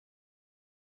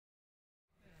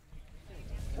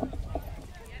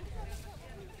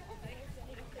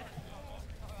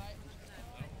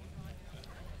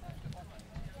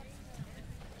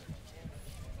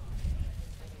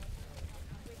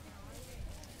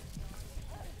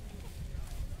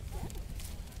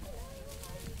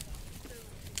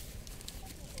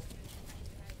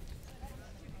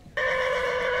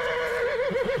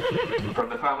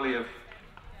family of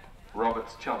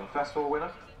Robert's Cheltenham Festival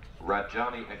winner,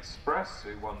 Rajani Express,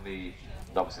 who won the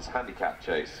novices handicap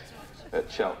chase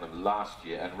at Cheltenham last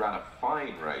year and ran a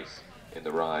fine race in the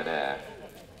Ryanair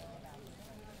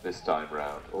this time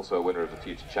round. Also a winner of the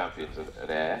Future Champions at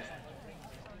Air.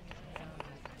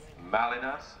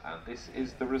 Malinas, and this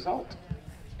is the result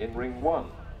in ring 1.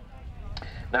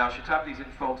 Now Shatabli's in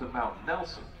fault of Mount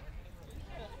Nelson,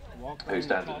 who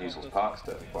stands at Newsells Park,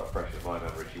 certainly quite fresh in my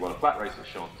memory. She won a flat race at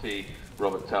Chantilly,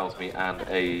 Robert tells me, and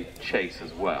a chase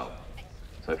as well.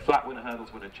 So flat winner,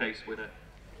 hurdles winner, chase winner.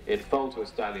 In foal to a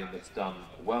stallion that's done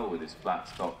well with his flat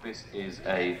stock. This is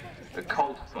a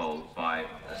colt foal by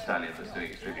a stallion that's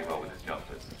doing extremely well with his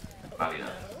jumpers. Malinas.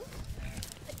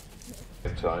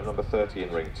 Time, number 30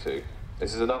 in ring 2.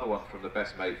 This is another one from the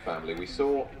Best Mate family. We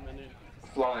saw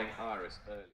Flying Iris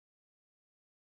earlier.